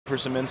for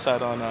some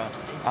insight on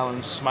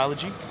Alan's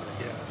Smailagic.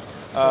 Yeah.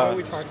 So what are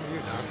we talking to you?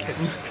 No, I'm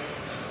kidding.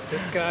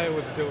 This guy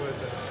was doing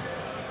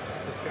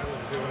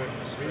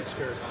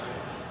research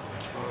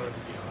on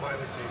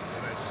Smailagic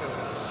when I showed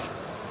up,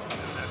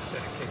 and that's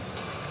dedication.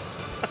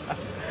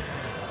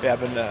 Yeah, I've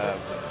been.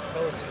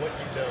 Tell us what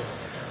you know.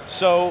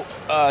 So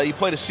he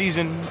played a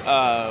season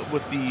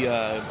with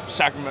the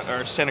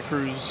Santa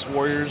Cruz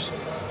Warriors.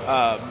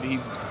 He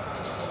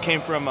came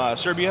from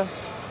Serbia.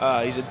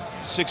 He's a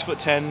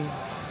 6'10"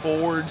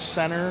 forward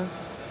center,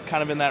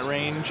 kind of in that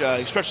range.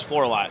 He stretches the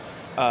floor a lot.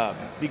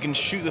 He can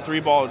shoot the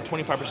 3-ball at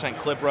 25%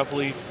 clip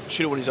roughly.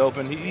 Shoot it when he's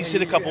open. He's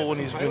hit a couple when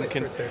he's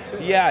been.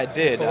 Yeah, I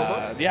did.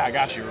 Yeah, I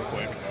got you real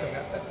quick.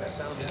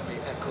 Let's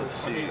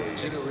see.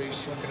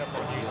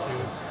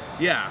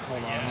 Yeah,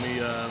 hold on. Let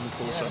me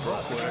pull this up real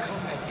quick.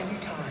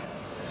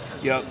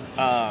 Yep.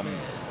 I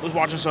was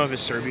watching some of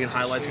his Serbian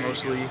highlights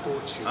mostly.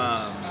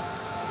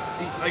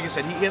 Like I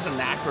said, he has a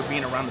knack for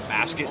being around the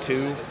basket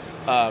too.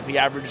 He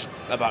averaged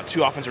about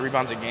 2 offensive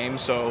rebounds a game,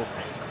 so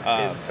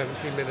in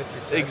 17 minutes,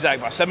 you said?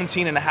 Exactly, about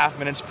 17.5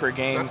 minutes per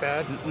game. Not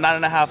bad.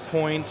 9.5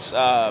 points,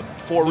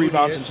 4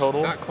 rebounds in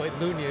total. Not quite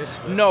Looney-ish.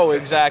 No,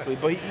 exactly.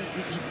 But he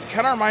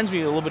kind of reminds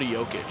me a little bit of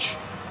Jokic.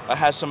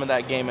 Has some of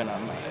that game in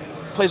him.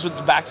 Plays with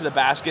the back to the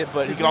basket,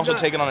 but he can also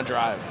take it on a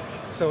drive.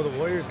 So the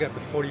Warriors got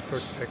the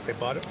 41st pick. They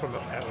bought it from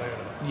Atlanta.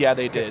 Yeah,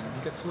 they did.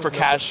 For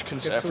cash.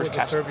 Guess who was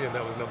the Serbian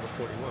that was number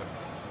 41?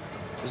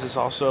 Is this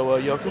also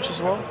Jokic as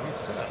well?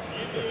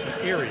 Which is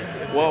eerie.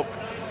 Well,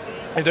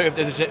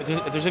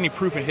 if there's any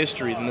proof in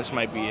history, then this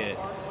might be it.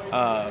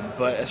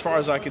 But as far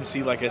as I can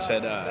see, like I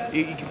said,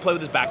 he can play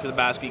with his back to the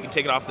basket. He can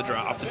take it off the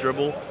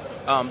dribble.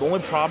 The only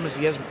problem is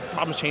he has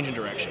problems changing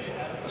direction.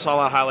 I saw a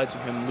lot of highlights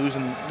of him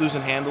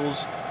losing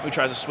handles when he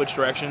tries to switch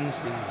directions.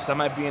 So that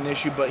might be an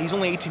issue. But he's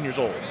only 18 years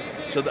old,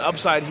 so the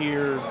upside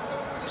here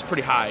is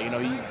pretty high. You know,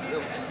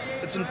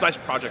 it's a nice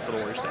project for the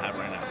Warriors to have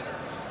right now.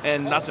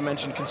 And not to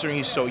mention, considering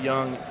he's so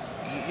young,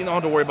 you don't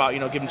have to worry about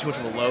giving too much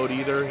of a load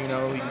either. You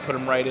know, you can put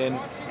him right in.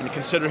 And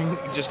considering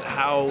just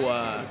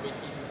how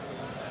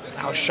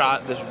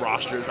shot this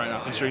roster is right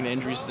now, considering the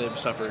injuries that they've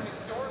suffered,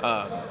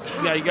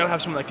 yeah, you gotta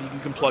have someone that you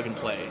can plug and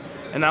play.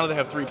 And now that they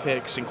have 3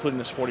 picks, including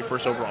this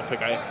 41st overall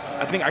pick,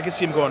 I think I can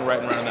see him going right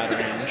around that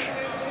range.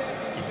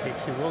 You think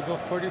he will go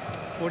 41?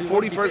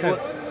 41st,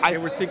 because they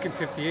were thinking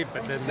 58,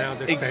 but then now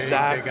they're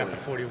saying they got the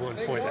 41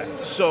 for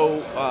that.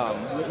 So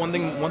one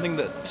thing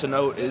to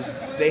note is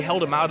they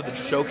held him out of the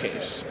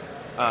showcase.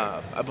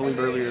 I believe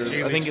earlier,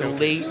 I think in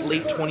late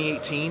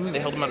 2018, they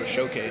held him out of the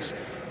showcase.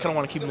 Kind of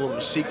want to keep him a little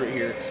bit secret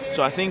here.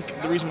 So I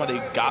think the reason why they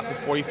got the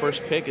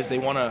 41st pick is they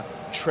want to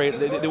trade.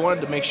 They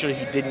wanted to make sure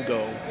he didn't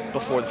go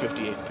before the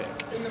 58th pick.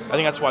 I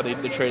think that's why they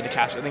traded the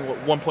cash. I think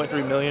what,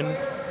 $1.3 million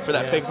for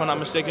that pick, if I'm not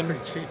mistaken.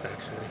 Pretty cheap,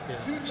 actually.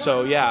 Yeah.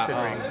 So yeah,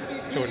 considering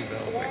Jordan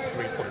Bell was like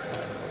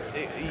 3.5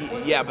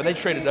 million. Yeah, but they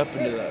traded up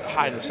into the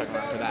high of the second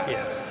round for that.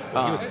 Yeah,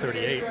 well, he was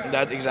 38.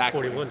 That's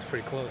exactly. 41's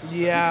pretty close.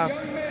 Yeah,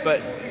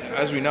 but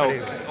as we know,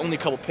 only a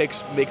couple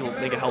picks make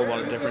a hell of a lot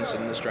of difference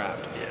in this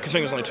draft. Yeah.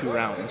 Considering there's only 2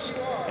 rounds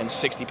and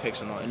 60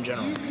 picks in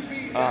general.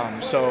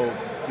 So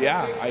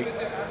yeah,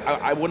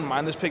 I wouldn't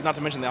mind this pick. Not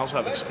to mention they also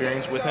have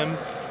experience with him,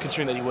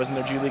 considering that he was in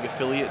their G League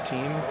affiliate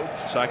team.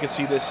 So I could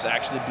see this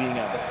actually being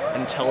an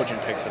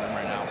intelligent pick for them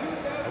right now.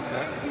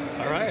 Okay.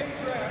 All right.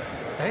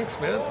 Thanks,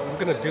 man. I'm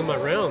gonna do my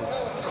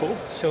rounds. Cool.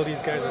 Show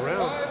these guys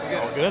around. It's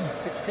all good.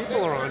 6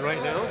 people are on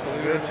right now.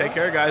 Good. Take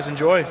care, guys.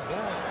 Enjoy.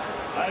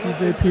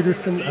 CJ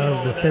Peterson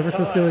of the San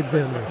Francisco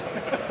Examiner.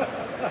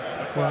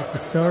 Clock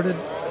started.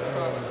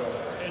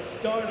 It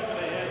started.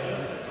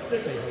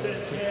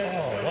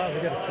 Oh wow, we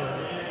got to see.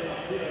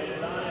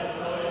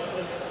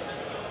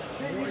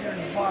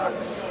 Warriors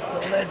Vox, the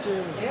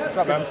legend.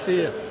 Good to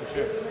see you.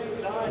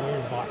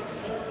 Warriors Vox.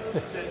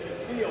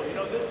 You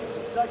know, this is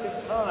the second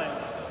time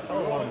in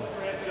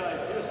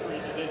franchise history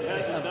that they've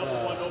had the number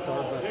 1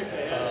 Starbucks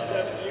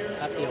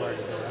happy hour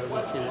today. I don't know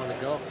if you want to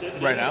go.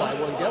 Right now? Buy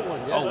one, get one.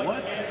 Yeah. Oh,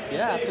 what?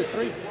 Yeah, after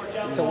 3.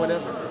 So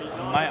whenever.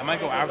 I might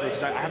go after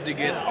because I have to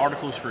get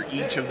articles for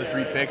each of the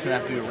 3 picks and I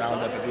have to do a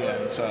roundup at the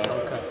end. So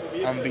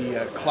I'm gonna be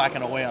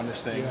clacking away on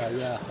this thing. Yeah,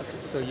 yeah. Okay.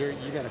 So you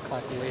got to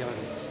clack away on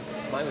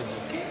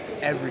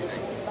Smailagic.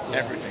 Everything. Yeah.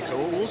 Everything. So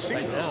we'll see.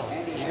 Right now,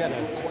 you got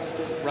a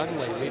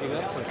runway leading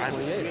up to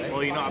 28, right?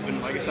 Well, you know, I've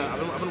been, like I said,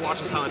 I've been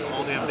watching his highlights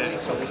all damn day.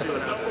 So we'll see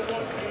what happens.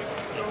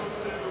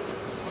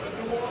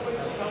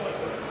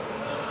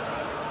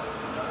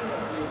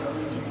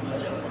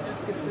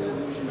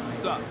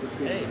 What's up?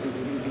 Hey.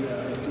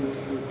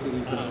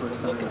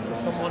 Looking for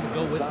someone to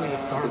go with me to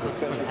Starbucks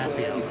for the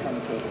happy hour.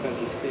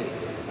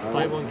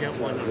 Buy one, get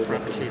one on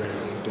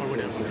Frappuccinos or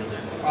whatever.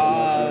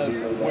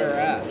 Where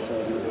at?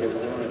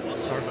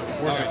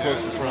 Starbucks. Where's the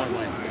closest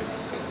Broadway?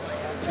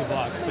 2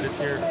 blocks, but if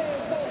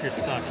you're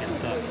stuck, you're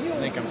stuck. I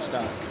think I'm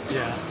stuck.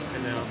 Yeah, I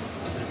know.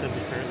 Should have done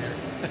this earlier.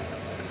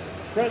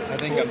 I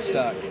think I'm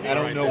stuck. I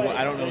don't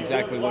know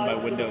exactly when my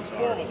windows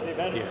are.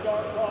 Yeah.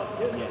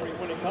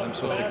 I'm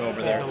supposed to go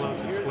over there. Hello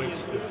to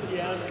Twitch. This is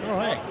Oh,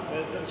 hey.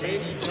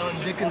 JD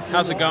John Dickinson.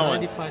 How's it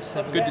going?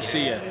 95.7. Good to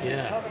see you.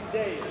 Yeah.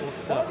 Cool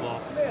stuff.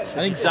 Well, I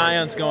think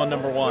Zion's going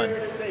 #1.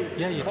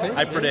 yeah, you think?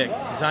 I predict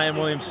Zion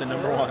Williamson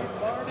 #1.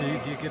 Do you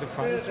get a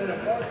prize for that?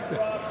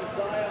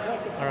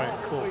 All right,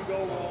 cool.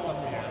 It's on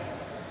the line.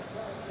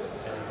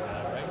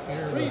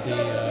 And right here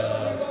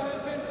will be.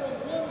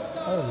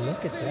 Oh,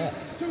 look at that!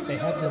 They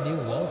have the new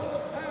logo.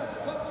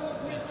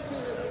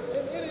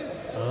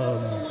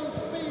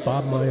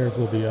 Bob Myers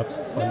will be up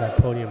on that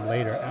podium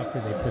later after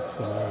they pick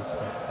 28.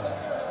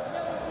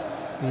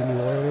 See,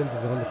 New Orleans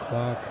is on the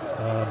clock,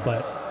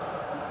 but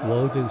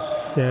Woj and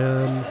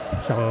Shams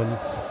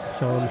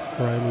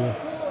Shrine,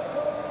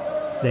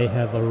 they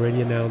have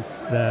already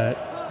announced that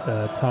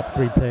the top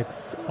 3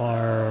 picks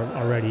are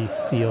already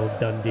sealed,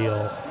 done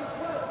deal.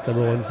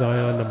 #1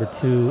 Zion,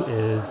 #2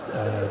 is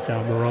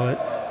Ja Morant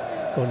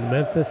going to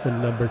Memphis,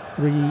 and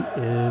 #3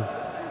 is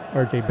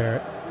RJ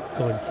Barrett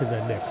going to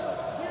the Knicks.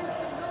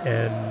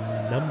 And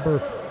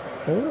 #4,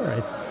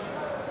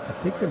 I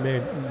think there may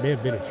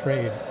have been a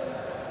trade.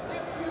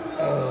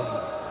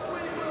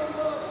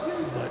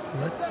 But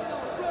let's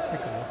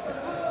take a look at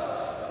this.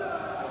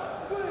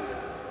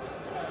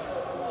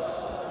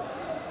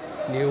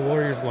 New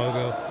Warriors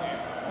logo.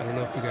 I don't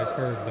know if you guys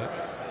heard, but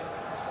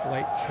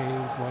slight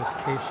change,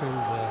 modification.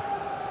 The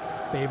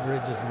Bay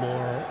Bridge is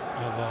more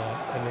of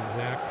an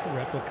exact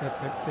replica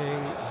type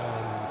thing.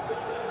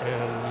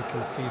 And you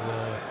can see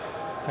the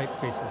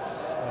typeface is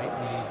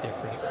slightly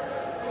different.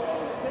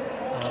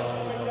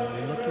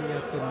 Looking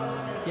at the,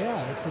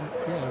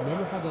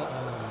 remember how the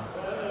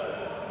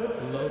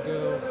logo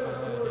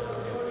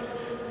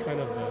had kind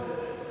of the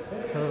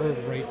curve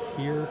right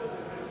here?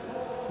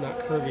 It's not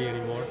curvy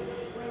anymore.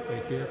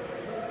 Right here,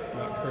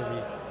 not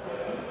curvy.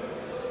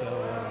 So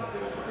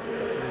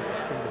that's an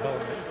interesting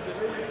development.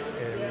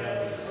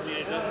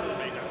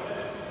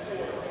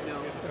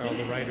 And all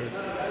the writers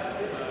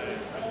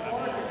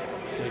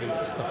waiting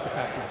for stuff to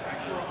happen.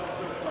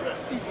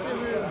 Rusty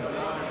Simmons.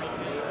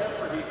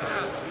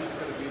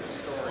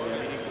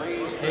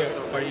 Hey,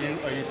 are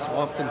you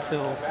swamped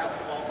until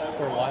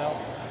for a while?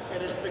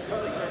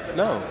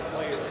 No.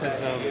 Because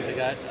they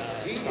got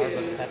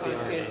Starbucks Happy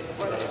Hour Day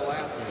today.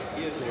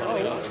 If you want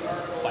to go,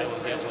 buy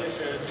one get one,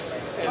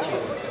 get you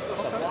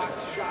something,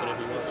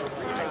 whatever you want.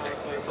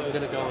 I'm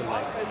gonna go in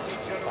like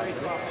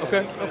 5 minutes.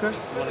 Okay. You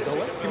want to go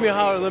with? Give me a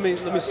holler. Let me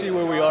see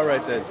where we are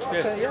right then.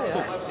 Okay, yeah.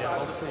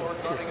 Hopefully,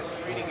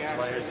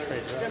 Myers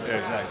trades up. Yeah,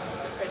 exactly.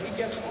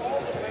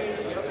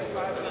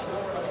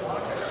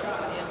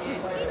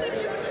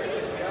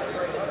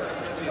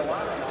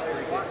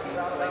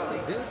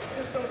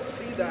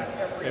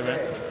 Hey, man.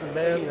 It's the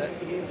man that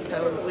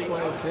found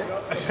Smailagic.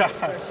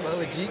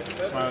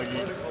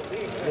 Smailagic.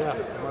 Yeah,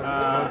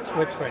 I'm on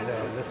Twitch right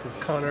now. And this is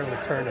Connor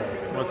Letourneau.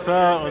 What's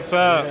up? What's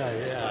up?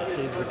 Yeah,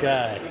 he's the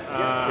guy.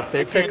 If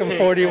they I pick can't him take-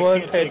 41, I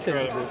can't pay take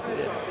attention to credit. this.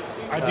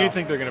 Yeah. I do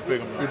think they're going to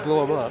pick him You up.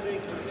 blew him up.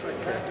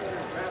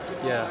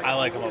 Yeah, I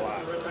like him a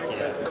lot.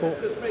 yeah, cool.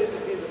 Yeah,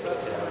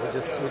 we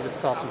just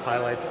saw some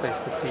highlights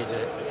thanks to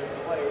CJ.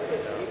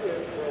 So,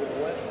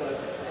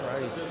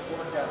 right.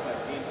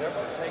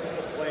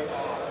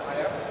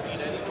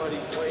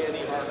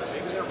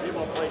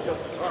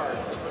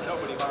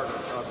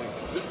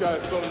 This guy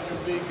is so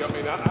unique. I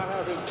mean, I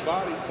have his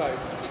body type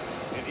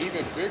and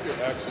even bigger,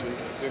 actually,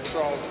 than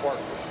Charles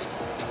Barkley.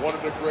 One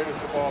of the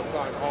greatest of all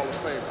time, Hall of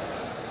Famer.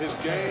 His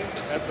game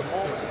at the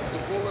moment, the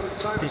bull in the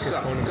China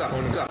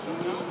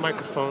shot.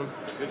 Microphone.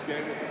 His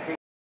game is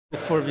The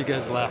 4 of you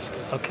guys left.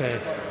 Okay.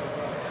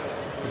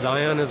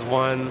 Zion is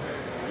 1,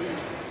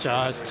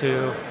 Ja is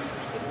 2,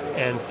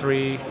 and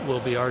 3 will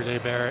be RJ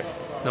Barrett.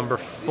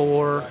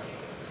 #4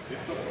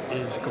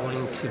 is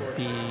going to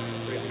be,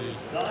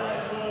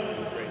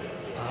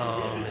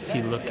 if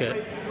you look at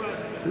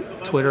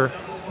Twitter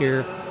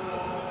here,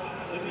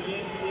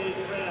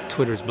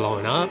 Twitter's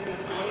blowing up.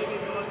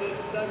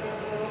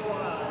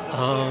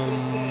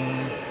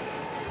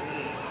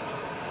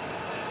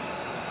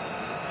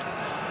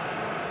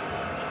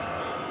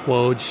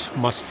 Woj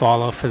must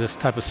follow for this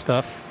type of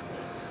stuff.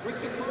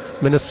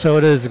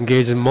 Minnesota is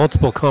engaged in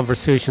multiple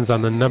conversations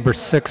on the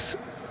 #6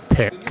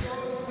 pick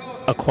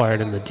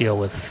acquired in the deal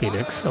with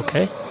Phoenix.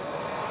 Okay.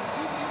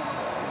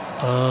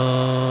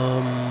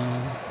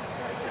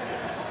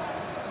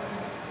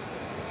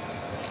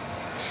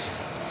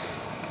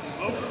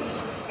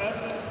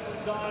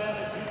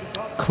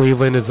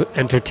 Cleveland is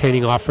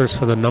entertaining offers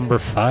for the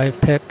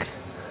 #5 pick.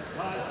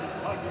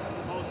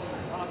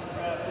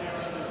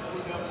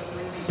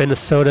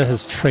 Minnesota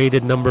has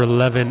traded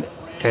 #11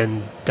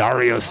 and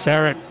Dario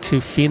Saric to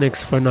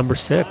Phoenix for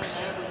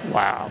 #6.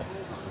 Wow.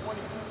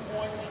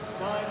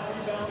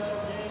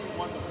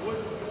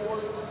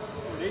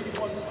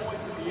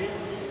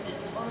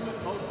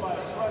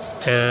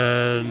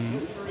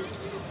 And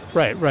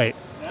right.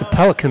 The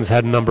Pelicans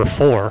had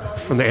 #4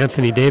 from the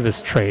Anthony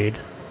Davis trade,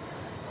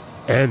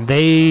 and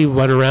they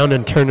went around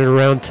and turned it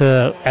around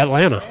to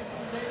Atlanta.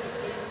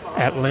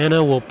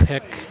 Atlanta will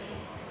pick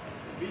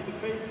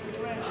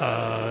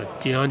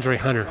DeAndre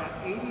Hunter.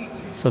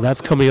 So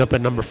that's coming up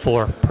at number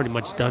 4. Pretty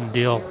much done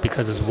deal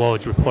because it's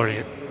Woj reporting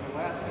it.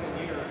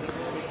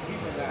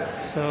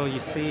 So you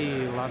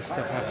see a lot of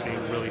stuff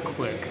happening really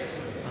quick.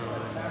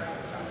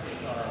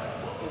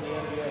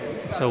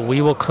 So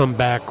we will come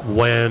back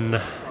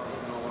when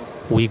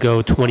we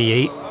go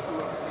 28.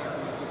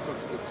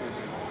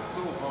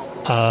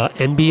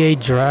 NBA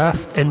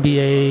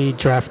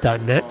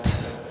draft.net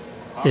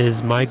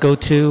is my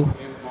go-to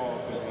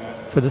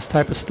for this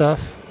type of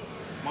stuff.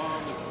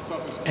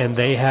 And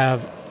they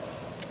have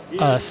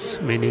us,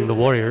 meaning the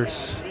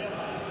Warriors,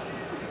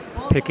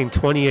 picking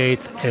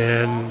 28th,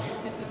 and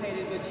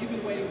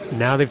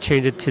now they've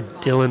changed it to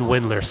Dylan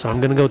Windler. So I'm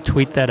going to go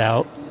tweet that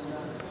out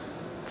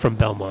from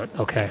Belmont.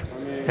 Okay.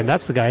 And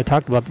that's the guy I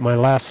talked about my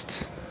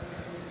last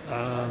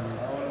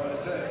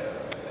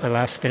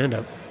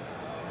stand-up.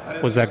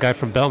 Was that guy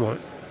from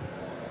Belmont.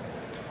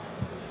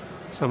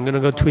 So I'm going to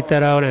go tweet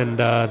that out, and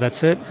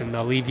that's it. And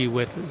I'll leave you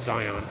with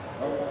Zion.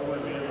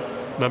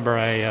 Remember,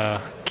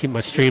 I keep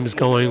my streams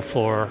going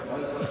for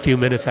a few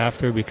minutes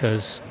after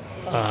because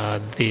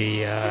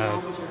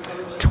the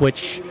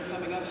Twitch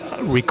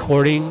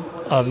recording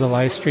of the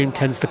live stream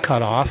tends to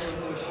cut off.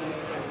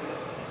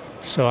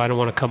 So I don't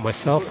want to cut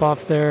myself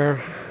off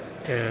there.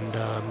 And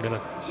I'm going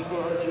to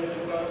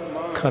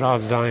cut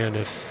off Zion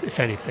if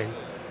anything.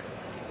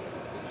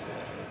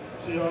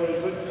 She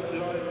always looked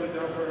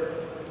out for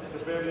the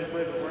family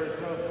first and for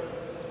herself.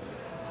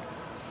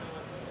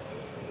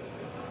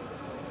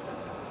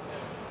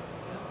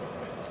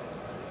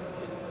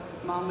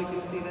 Mom, we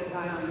can see that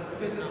Zion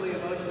physically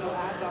emotional,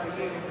 as are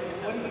you.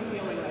 What are you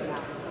feeling right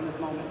now in this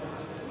moment?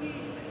 We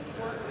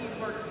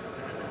worked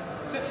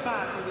 6-5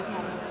 for this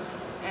moment.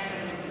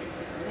 And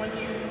when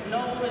you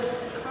know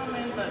it's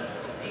coming, but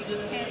you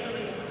just can't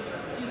really,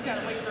 you just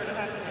gotta wait for it to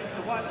happen. And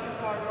to watch his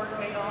hard work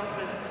pay off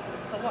and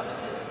to watch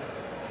this.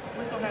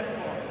 We're so happy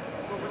for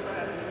him. We're so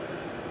happy.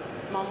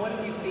 Mom, what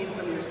have you seen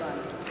from your son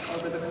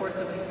over the course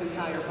of this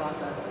entire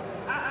process?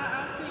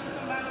 I've seen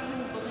somebody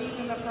who believed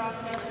in the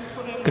process.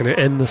 Going to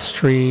end the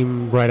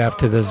stream right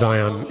after the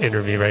Zion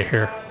interview right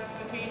here.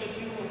 Continue to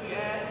do what we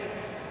ask and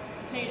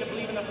continue to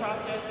believe in the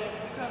process. And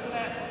because of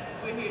that,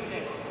 we're here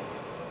today.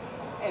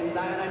 And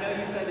Zion, I know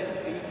you said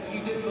that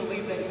you didn't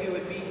believe that you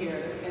would be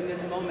here in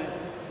this moment.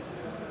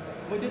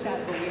 When did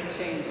that belief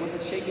change? Was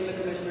it shaking the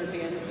commissioner's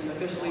hand and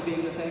officially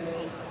being the pick?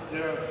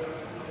 Yeah.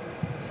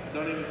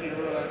 Don't even see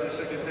real. I just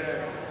shook his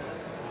hand.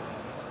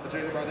 I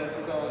dreamed about this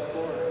since I was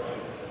 4.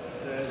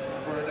 And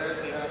before it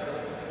actually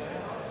happened,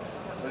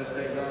 let's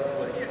thank God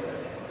for it.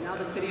 Now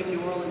the city of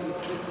New Orleans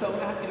is so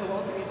happy to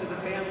welcome you to the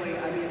family.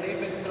 I mean, they've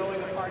been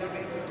throwing a party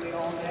basically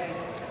all day.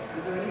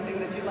 Is there anything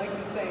that you'd like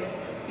to say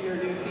to your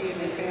new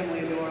team and family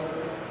in New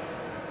Orleans?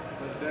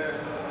 Let's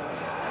dance.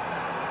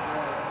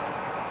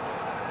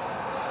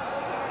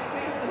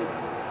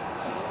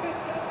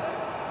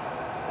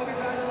 Well,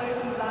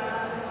 congratulations,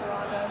 Zion,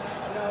 Sharonda,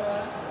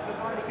 Noah. The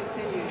party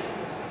continues.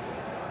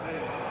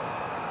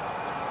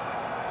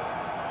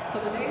 So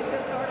the day's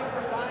just starting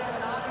for Zion,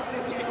 and obviously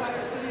the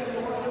entire city of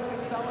New Orleans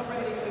is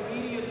celebrating the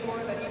media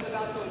tour that he's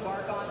about to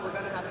embark on. We're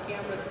going to have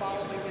cameras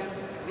following him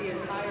the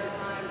entire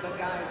time.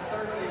 But guys,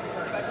 certainly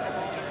a special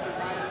moment for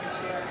Zion to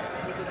share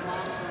with his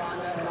mom,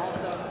 Sharonda, and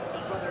also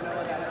his brother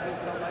Noah that have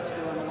meant so much to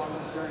him along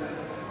this journey.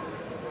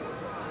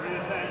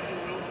 Thank you,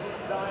 Wilson.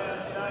 Zion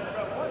tonight,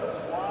 what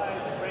a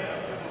wide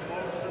range of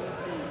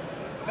emotions.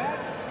 The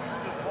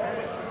magnitude of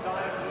moment for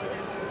Zion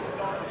Williams, who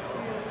saw the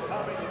tears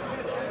coming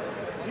and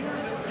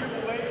tears of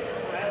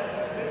jubilation as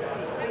the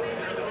Dickson city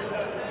knows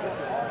that the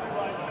party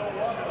like no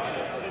other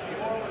in New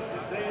Orleans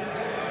as they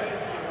anticipate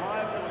the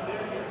arrival of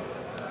their new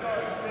star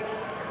city.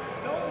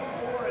 No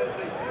more as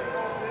they get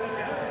more city,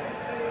 you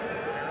don't say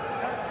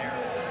that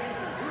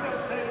you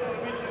don't say it will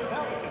be the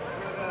Pelicans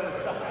with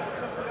some of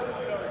the other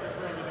stars you're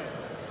bringing in.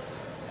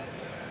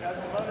 Got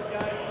some other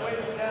guys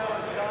waiting now,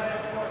 and Zion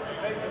starts to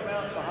make them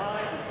out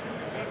behind.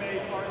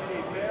 Teammate RJ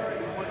Barrett,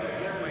 who won the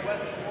Jerry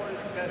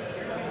Westmore's best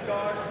shooting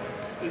guard,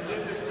 is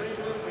in the green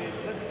room. We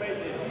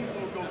anticipate that he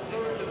will go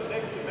third to the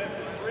next to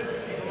Memphis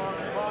Grizzlies on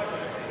the clock,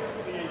 and it seems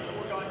to be a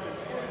foregone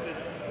conclusion.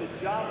 The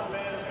job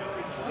man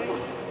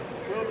exchange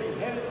will be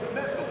headed to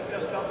Memphis,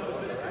 just up the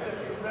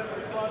Mississippi River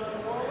across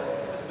New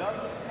Orleans.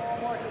 Another small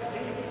market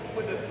team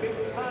with a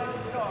big-time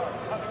star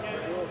coming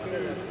in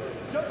to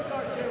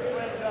jumpstart their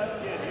franchise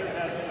again. Here's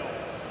that show.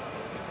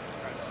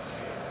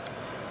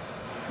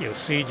 Yo,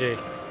 CJ,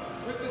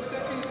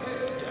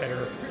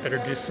 better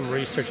do some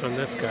research on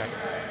this guy.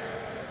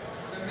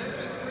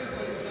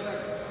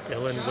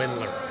 Dylan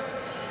Windler.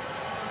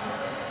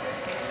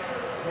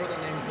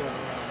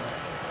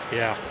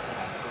 Yeah,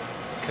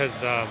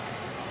 because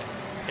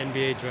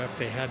NBA draft,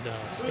 they had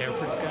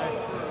Stanford's guy,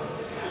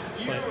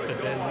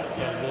 but then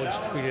Woj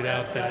tweeted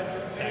out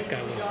that that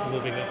guy was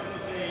moving up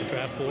the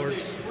draft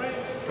boards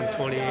from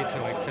 28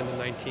 to like 10 to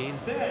 19.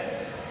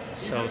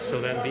 So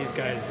then these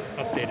guys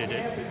updated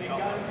it.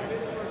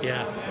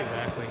 Yeah,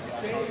 exactly.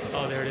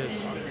 Oh, there it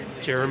is.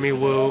 Jeremy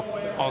Wu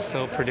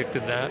also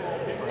predicted that.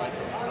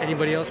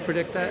 Anybody else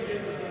predict that?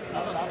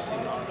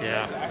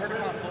 Yeah.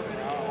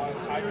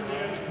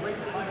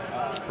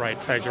 Right,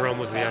 Ty Jerome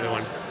was the other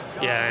one.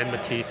 Yeah, and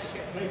Matisse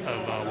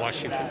of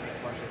Washington.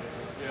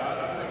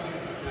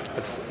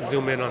 Let's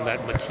zoom in on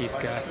that Matisse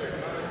guy.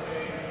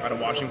 Out of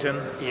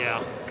Washington?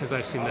 Yeah, because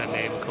I've seen that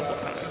name a couple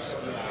times.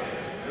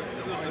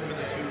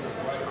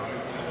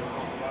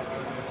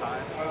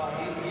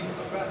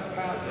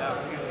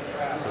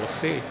 We'll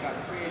see.